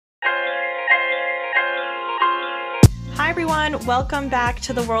everyone, welcome back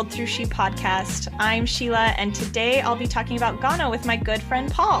to the World Through She podcast. I'm Sheila, and today I'll be talking about Ghana with my good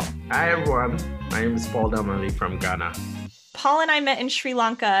friend Paul. Hi everyone, my name is Paul Damali from Ghana. Paul and I met in Sri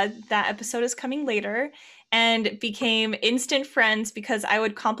Lanka. That episode is coming later, and became instant friends because I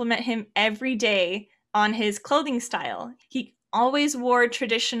would compliment him every day on his clothing style. He always wore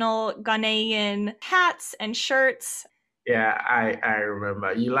traditional Ghanaian hats and shirts. Yeah, I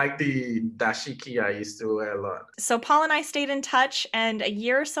remember. You like the dashiki I used to wear a lot. So Paul and I stayed in touch, and a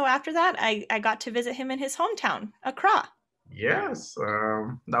year or so after that, I got to visit him in his hometown, Accra. Yes,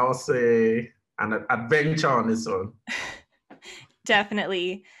 that was an adventure on its own.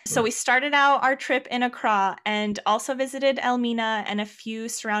 Definitely. So we started out our trip in Accra and also visited Elmina and a few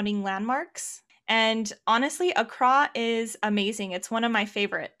surrounding landmarks. And honestly, Accra is amazing. It's one of my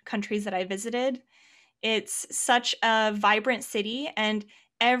favorite countries that I visited. It's such a vibrant city, and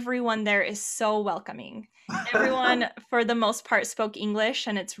everyone there is so welcoming. Everyone, for the most part, spoke English,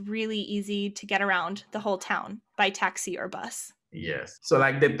 and it's really easy to get around the whole town by taxi or bus. Yes. So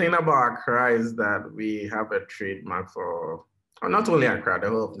like the thing about Accra is that we have a trademark for, not only Accra, the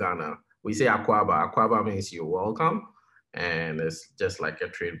whole of Ghana. We say Akwaba. Akwaba means you're welcome. And it's just like a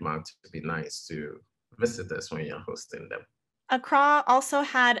trademark to be nice to visitors when you're hosting them. Accra also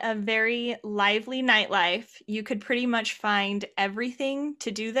had a very lively nightlife. You could pretty much find everything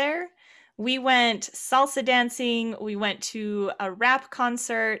to do there. We went salsa dancing. We went to a rap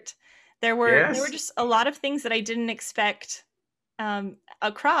concert. There were just a lot of things that I didn't expect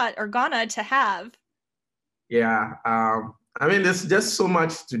Accra or Ghana to have. Yeah, I mean, there's just so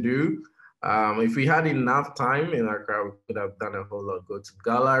much to do. If we had enough time in Accra, we could have done a whole lot. Go to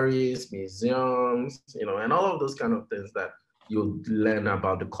galleries, museums, and all of those kind of things that you'll learn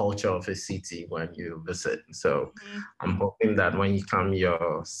about the culture of a city when you visit. So I'm hoping that when you come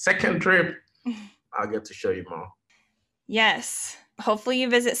your second trip, I'll get to show you more. Yes. Hopefully you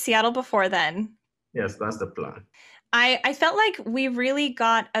visit Seattle before then. Yes, that's the plan. I felt like we really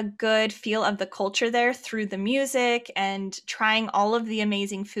got a good feel of the culture there through the music and trying all of the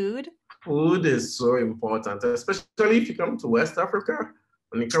amazing food. Food is so important, especially if you come to West Africa.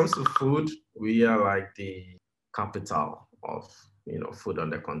 When it comes to food, we are like the capital of food on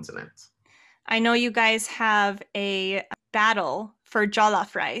the continent. I know you guys have a battle for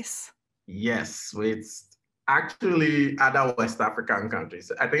jollof rice. Yes, it's actually other West African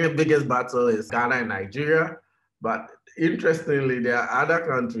countries. I think the biggest battle is Ghana and Nigeria, but interestingly, there are other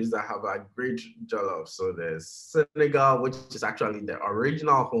countries that have a great jollof. So there's Senegal, which is actually the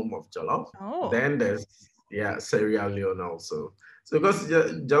original home of jollof. Oh. Then there's Sierra Leone also. So because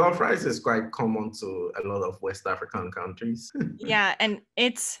jollof rice is quite common to a lot of West African countries. Yeah, and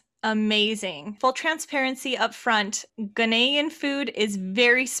it's amazing. Full transparency up front, Ghanaian food is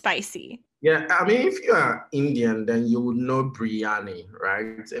very spicy. Yeah, I mean, if you are Indian, then you would know biryani,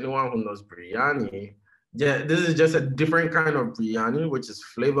 right? Anyone who knows biryani, this is just a different kind of biryani, which is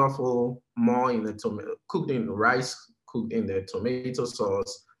flavorful, more in the tomato, cooked in rice, cooked in the tomato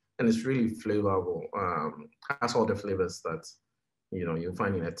sauce, and it's really flavorful. Has all the flavors that you'll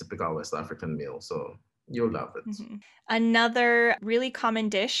find in a typical West African meal. So you'll love it. Mm-hmm. Another really common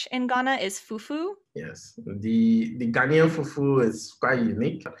dish in Ghana is fufu. Yes, the Ghanaian fufu is quite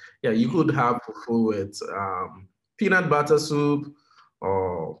unique. Yeah, you could have fufu with peanut butter soup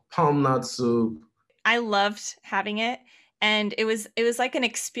or palm nut soup. I loved having it, and it was like an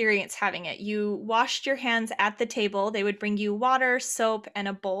experience having it. You washed your hands at the table. They would bring you water, soap, and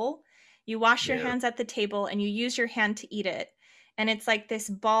a bowl. You wash your hands at the table, and you use your hand to eat it. And it's like this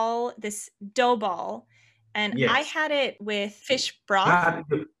ball, this dough ball. And I had it with fish broth.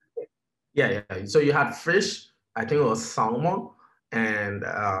 Yeah. So you had fish, I think it was salmon, and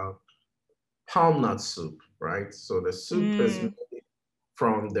palm nut soup, right? So the soup is made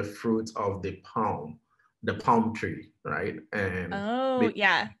from the fruit of the palm tree, right? And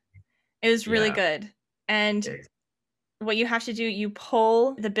it was really good. And what you have to do, you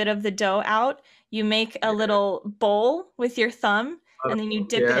pull the bit of the dough out, you make a little bowl with your thumb, and then you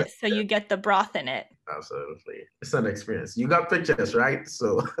dip it so you get the broth in it. Absolutely. It's an experience. You got pictures, right?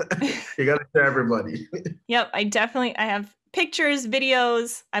 So you got to show everybody. Yep, I have pictures,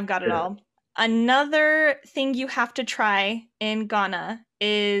 videos, I've got it all. Another thing you have to try in Ghana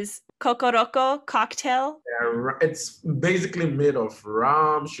is kokoroko cocktail. Yeah, it's basically made of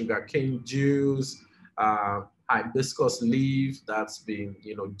rum, sugarcane juice, hibiscus leaf that's been,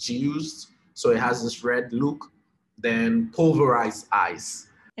 juiced. So it has this red look, then pulverized ice.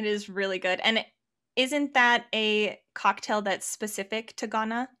 It is really good. And isn't that a cocktail that's specific to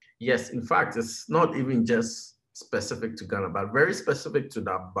Ghana? Yes, in fact, it's not even just specific to Ghana, but very specific to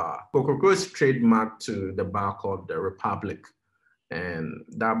that bar. Kokoko is trademarked to the bar called the Republic. And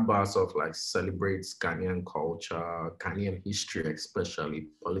that bar sort of like celebrates Ghanaian culture, Ghanaian history, especially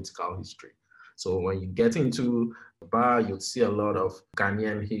political history. So when you get into the bar, you'll see a lot of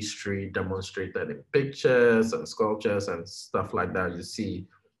Ghanaian history demonstrated in pictures and sculptures and stuff like that. You see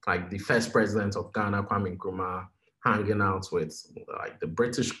like the first president of Ghana, Kwame Nkrumah, hanging out with like the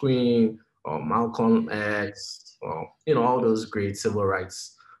British Queen or Malcolm X, or all those great civil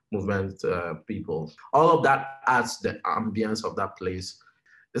rights movement people. All of that adds the ambience of that place.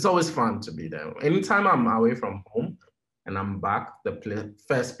 It's always fun to be there. Anytime I'm away from home and I'm back, the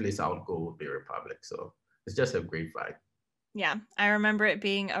first place I would go would be Republic. So it's just a great vibe. Yeah, I remember it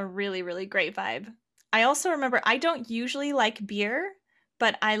being a really, really great vibe. I also remember I don't usually like beer,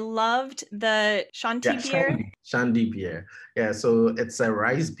 but I loved the Shanti beer. Shanti beer. Yeah, so it's a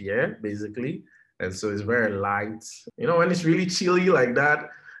rice beer, basically. And so it's very light. When it's really chilly like that,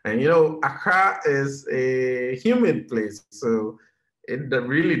 and Accra is a humid place, so it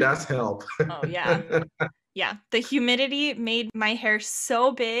really does help. Oh, yeah. Yeah, the humidity made my hair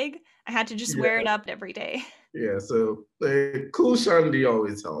so big, I had to just wear it up every day. Yeah, so the cool Shanti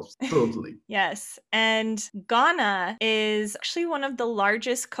always helps, totally. Yes, and Ghana is actually one of the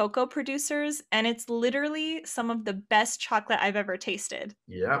largest cocoa producers, and it's literally some of the best chocolate I've ever tasted.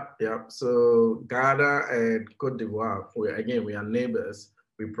 Yep. So Ghana and Cote d'Ivoire, we are neighbors.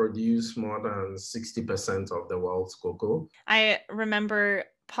 We produce more than 60% of the world's cocoa. I remember,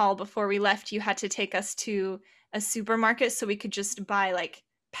 Paul, before we left, you had to take us to a supermarket so we could just buy like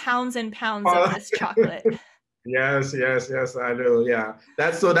pounds and pounds of this chocolate. Yes, I know. Yeah.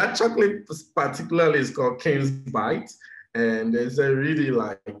 That chocolate particularly is called King's Bite. And it's a really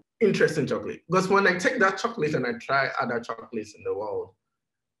like interesting chocolate. Because when I take that chocolate and I try other chocolates in the world,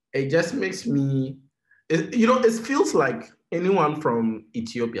 it just makes me, it feels like anyone from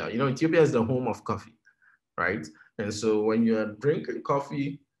Ethiopia. Ethiopia is the home of coffee, right? And so when you're drinking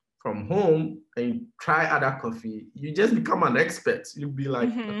coffee from home and you try other coffee, you just become an expert. You'll be like,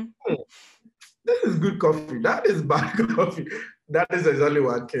 oh, this is good coffee. That is bad coffee. That is exactly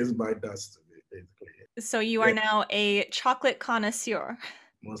what King's Bite does to me, basically. So you are now a chocolate connoisseur.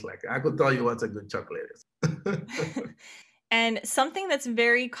 Most likely. I could tell you what a good chocolate is. And something that's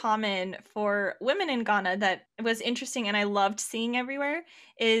very common for women in Ghana that was interesting and I loved seeing everywhere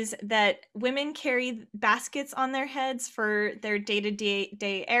is that women carry baskets on their heads for their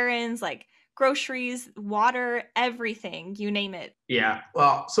day-to-day errands, like groceries, water, everything, you name it. Yeah,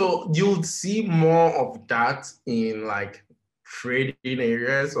 well, so you'll see more of that in like trading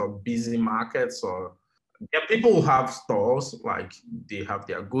areas or busy markets, or people who have stores, like they have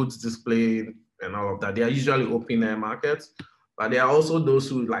their goods displayed and all of that. They are usually open air markets, but there are also those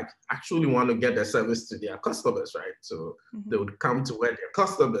who like actually want to get their service to their customers, right? So they would come to where their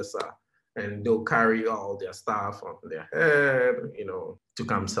customers are and they'll carry all their stuff on their head, to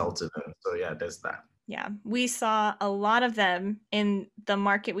come sell to them. So yeah, there's that. Yeah, we saw a lot of them in the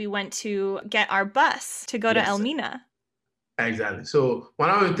market we went to get our bus to go to Elmina. Exactly. So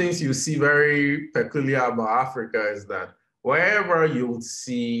one of the things you see very peculiar about Africa is that wherever you would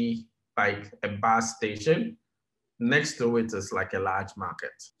see like a bus station, next to it is like a large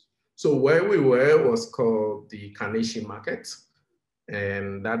market. So where we were was called the Kaneshie Market.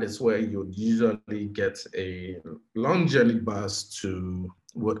 And that is where you'd usually get a long journey bus to,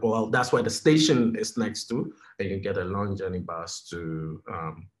 well, that's where the station is next to, and you get a long journey bus to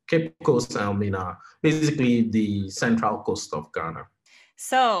Cape Coast, Elmina, basically the central coast of Ghana.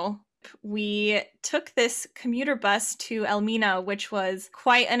 So we took this commuter bus to Elmina, which was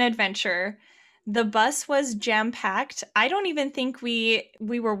quite an adventure. The bus was jam-packed. I don't even think we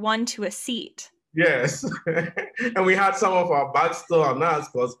were one to a seat. Yes. And we had some of our bags still on us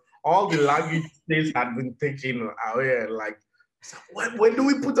because all the luggage things had been taken away. Like, when do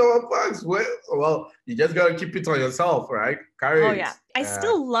we put our bags? Well, you just got to keep it on yourself, right? Carry it. Oh, yeah. I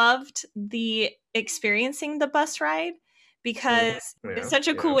still loved experiencing the bus ride because it's such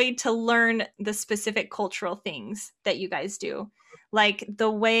a cool way to learn the specific cultural things that you guys do. Like the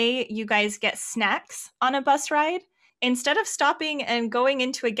way you guys get snacks on a bus ride. Instead of stopping and going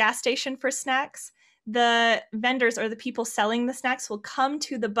into a gas station for snacks, the vendors or the people selling the snacks will come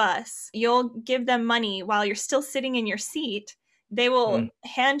to the bus. You'll give them money while you're still sitting in your seat. They will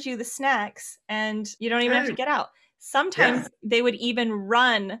hand you the snacks and you don't even have to get out. Sometimes they would even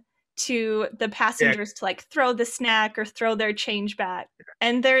run to the passengers to like throw the snack or throw their change back.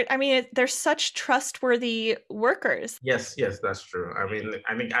 And they're such trustworthy workers. Yes, that's true.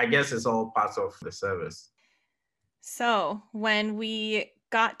 I guess it's all part of the service. So when we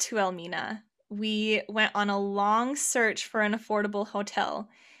got to Elmina, we went on a long search for an affordable hotel.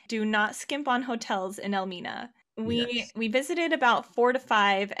 Do not skimp on hotels in Elmina. Yes. We visited about 4 to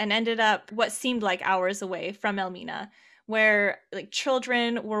 5 and ended up what seemed like hours away from Elmina, where like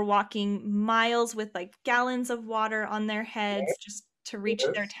children were walking miles with like gallons of water on their heads just to reach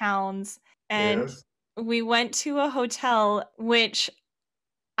their Yes. towns. And Yes. we went to a hotel, which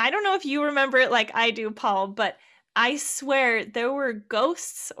I don't know if you remember it like I do, Paul, but I swear there were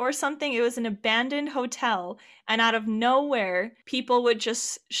ghosts or something. It was an abandoned hotel, and out of nowhere, people would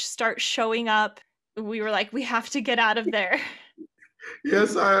just start showing up. We were like, we have to get out of there.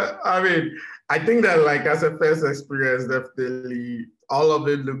 Yes, I mean, I think that like as a first experience, definitely all of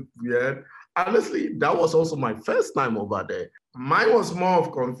it looked weird. Honestly, that was also my first time over there. Mine was more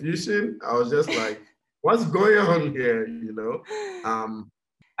of confusion. I was just like, what's going on here?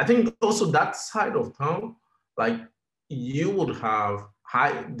 I think also that side of town, like you would have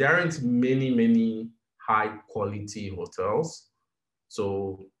there aren't many high quality hotels.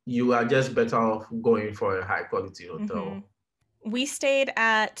 So you are just better off going for a high quality hmm hotel. We stayed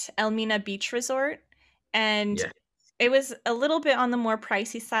at Elmina Beach Resort, and Yeah. it was a little bit on the more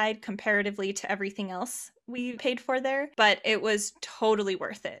pricey side comparatively to everything else we paid for there, but it was totally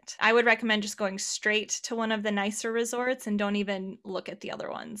worth it. I would recommend just going straight to one of the nicer resorts and don't even look at the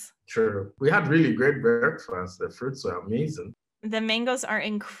other ones. True. We had really great breakfast. The fruits were amazing. The mangoes are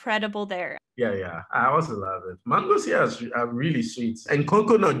incredible there. Yeah, yeah. I also love it. Mangoes here are really sweet. And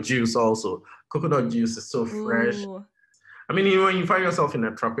coconut juice also. Coconut juice is so fresh. Ooh. I mean, when you find yourself in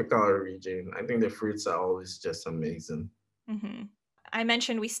a tropical region, I think the fruits are always just amazing. hmm I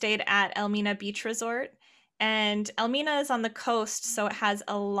mentioned we stayed at Elmina Beach Resort, and Elmina is on the coast, so it has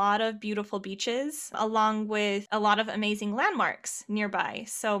a lot of beautiful beaches, along with a lot of amazing landmarks nearby.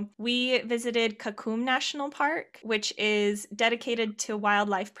 So we visited Kakum National Park, which is dedicated to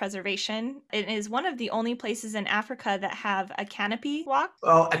wildlife preservation. It is one of the only places in Africa that have a canopy walk.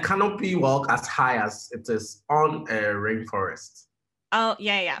 Well, a canopy walk as high as it is on a rainforest. Oh,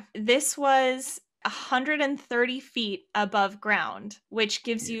 yeah. This was 130 feet above ground, which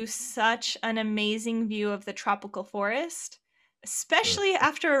gives Yeah. you such an amazing view of the tropical forest, Mm. especially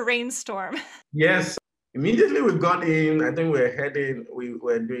after a rainstorm. Yes. Immediately we got in, I think we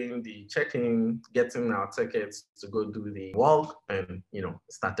were doing the check-in, getting our tickets to go do the walk, and it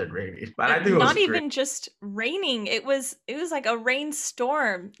started raining. But I think it was Not great. even just raining, it was like a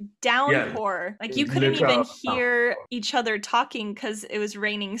rainstorm, Yeah, downpour. Like you it's couldn't even literal. hear each other talking because it was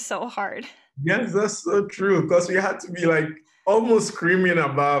raining so hard. Yes, that's so true. Because we had to be like almost screaming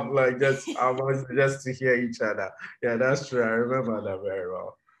about like just our voices just to hear each other. Yeah, that's true. I remember that very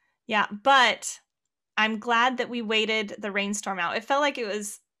well. Yeah, but I'm glad that we waited the rainstorm out. It felt like it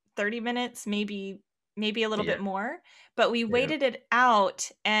was 30 minutes, maybe a little Yeah, bit more, but we yeah. waited it out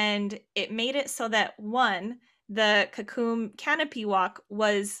and it made it so that one, the Kakum canopy walk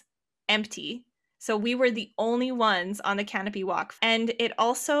was empty. So we were the only ones on the canopy walk. And it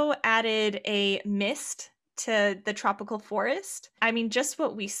also added a mist to the tropical forest. I mean, just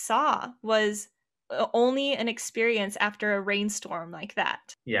what we saw was only an experience after a rainstorm like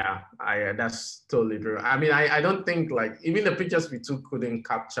that. Yeah, that's totally true. I mean, I don't think like even the pictures we took couldn't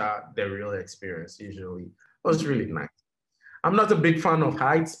capture the real experience usually. It was really nice. I'm not a big fan of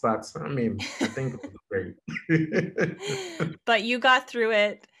heights, but I mean, I think it was great. But you got through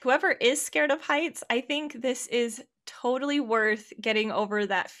it. Whoever is scared of heights, I think this is totally worth getting over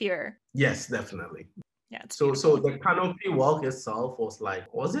that fear. Yes, definitely. Yeah, it's So beautiful. the canopy walk itself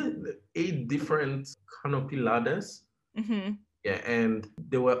was it 8 different canopy ladders? hmm Yeah, and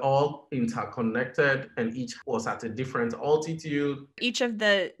they were all interconnected and each was at a different altitude. Each of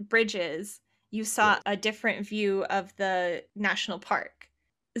the bridges, you Yeah. saw a different view of the national park.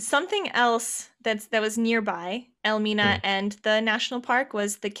 Something else that was nearby Elmina Mm. and the national park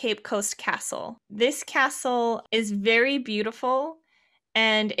was the Cape Coast Castle. This castle is very beautiful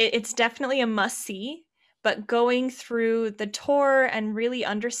and it's definitely a must see. But going through the tour and really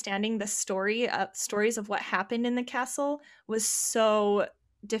understanding the stories of what happened in the castle was so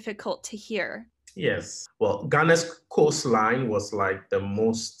difficult to hear. Yes. Well, Ghana's coastline was like the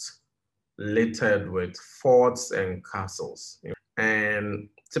most littered with forts and castles. And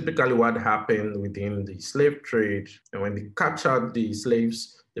typically, what happened within the slave trade, and when they captured the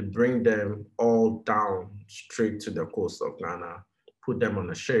slaves, they bring them all down straight to the coast of Ghana, put them on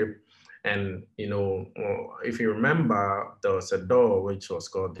a ship. And, if you remember, there was a door which was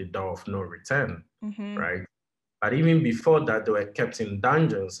called the Door of No Return, hmm right? But even before that, they were kept in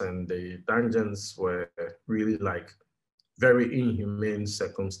dungeons, and the dungeons were really like very inhumane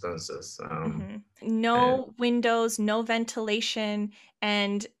circumstances. hmm And No windows, no ventilation,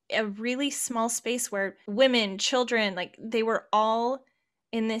 and a really small space where women, children, like they were all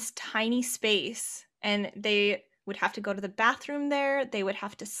in this tiny space, and they would have to go to the bathroom there, they would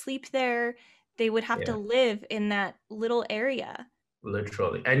have to sleep there, they would have to Yeah, live in that little area.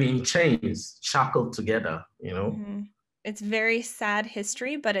 literally. And in chains, shackled together, It's very sad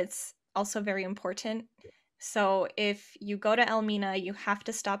history, but it's also very important. So if you go to Elmina, you have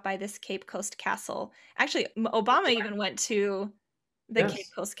to stop by this Cape Coast Castle. Actually, Obama even went to the Cape Yes.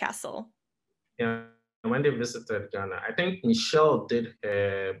 Coast Castle. Yeah. When they visited Ghana, I think Michelle did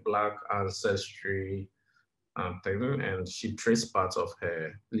her Black ancestry thing, and she traced parts of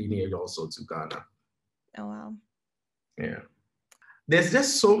her lineage also to Ghana. Oh, wow. Yeah. There's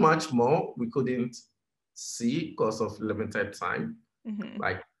just so much more we couldn't see because of limited time.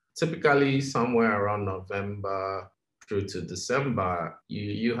 Like typically somewhere around November through to December,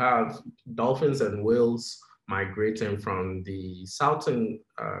 you have dolphins and whales migrating from the southern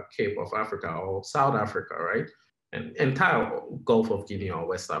Cape of Africa or South Africa, right? And entire Gulf of Guinea or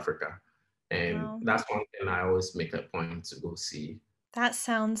West Africa. And Wow. that's one thing I always make a point to go see. That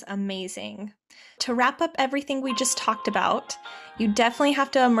sounds amazing. To wrap up everything we just talked about, you definitely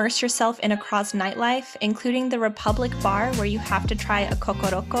have to immerse yourself in Accra's nightlife, including the Republic Bar, where you have to try a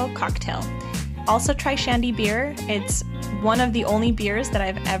Kokoroko cocktail. Also try Shandy beer. It's one of the only beers that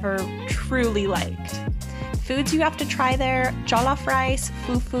I've ever truly liked. Foods you have to try there: jollof rice,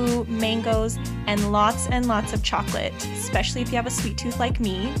 fufu, mangoes, and lots of chocolate, especially if you have a sweet tooth like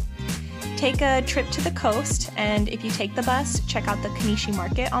me. Take a trip to the coast, and if you take the bus, check out the Kanishi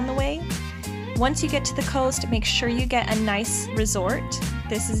Market on the way. Once you get to the coast, make sure you get a nice resort.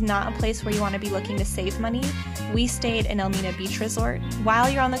 This is not a place where you want to be looking to save money. We stayed in Elmina Beach Resort.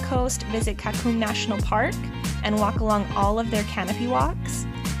 While you're on the coast, visit Kakum National Park and walk along all of their canopy walks.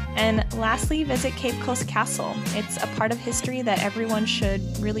 And lastly, visit Cape Coast Castle. It's a part of history that everyone should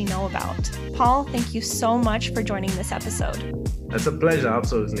really know about. Paul, thank you so much for joining this episode. It's a pleasure,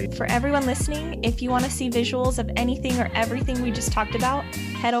 absolutely. For everyone listening, if you want to see visuals of anything or everything we just talked about,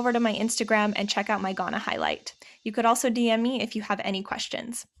 head over to my Instagram and check out my Ghana highlight. You could also DM me if you have any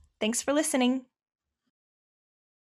questions. Thanks for listening.